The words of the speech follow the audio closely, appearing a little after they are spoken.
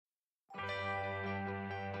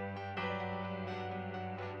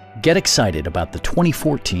Get excited about the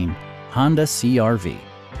 2014 Honda CR-V.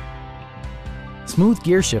 Smooth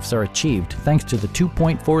gear shifts are achieved thanks to the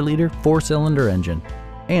 2.4-liter four-cylinder engine.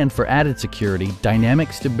 And for added security,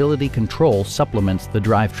 dynamic stability control supplements the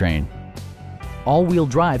drivetrain. All-wheel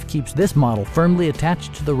drive keeps this model firmly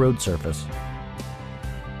attached to the road surface.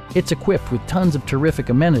 It's equipped with tons of terrific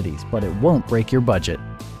amenities, but it won't break your budget.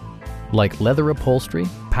 Like leather upholstery,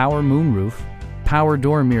 power moonroof, power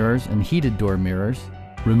door mirrors and heated door mirrors,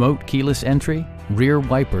 remote keyless entry, rear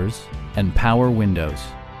wipers, and power windows.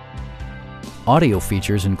 Audio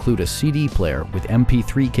features include a CD player with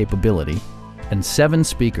MP3 capability and 7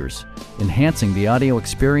 speakers, enhancing the audio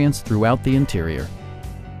experience throughout the interior.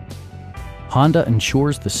 Honda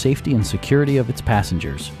ensures the safety and security of its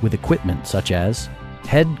passengers with equipment such as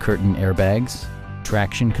head curtain airbags,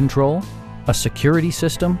 traction control, a security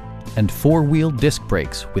system, and 4-wheel disc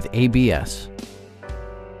brakes with ABS.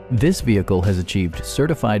 This vehicle has achieved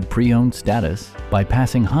certified pre-owned status by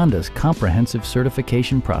passing Honda's comprehensive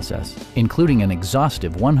certification process, including an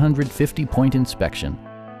exhaustive 150-point inspection.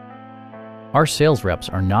 Our sales reps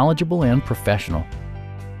are knowledgeable and professional.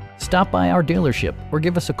 Stop by our dealership or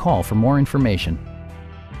give us a call for more information.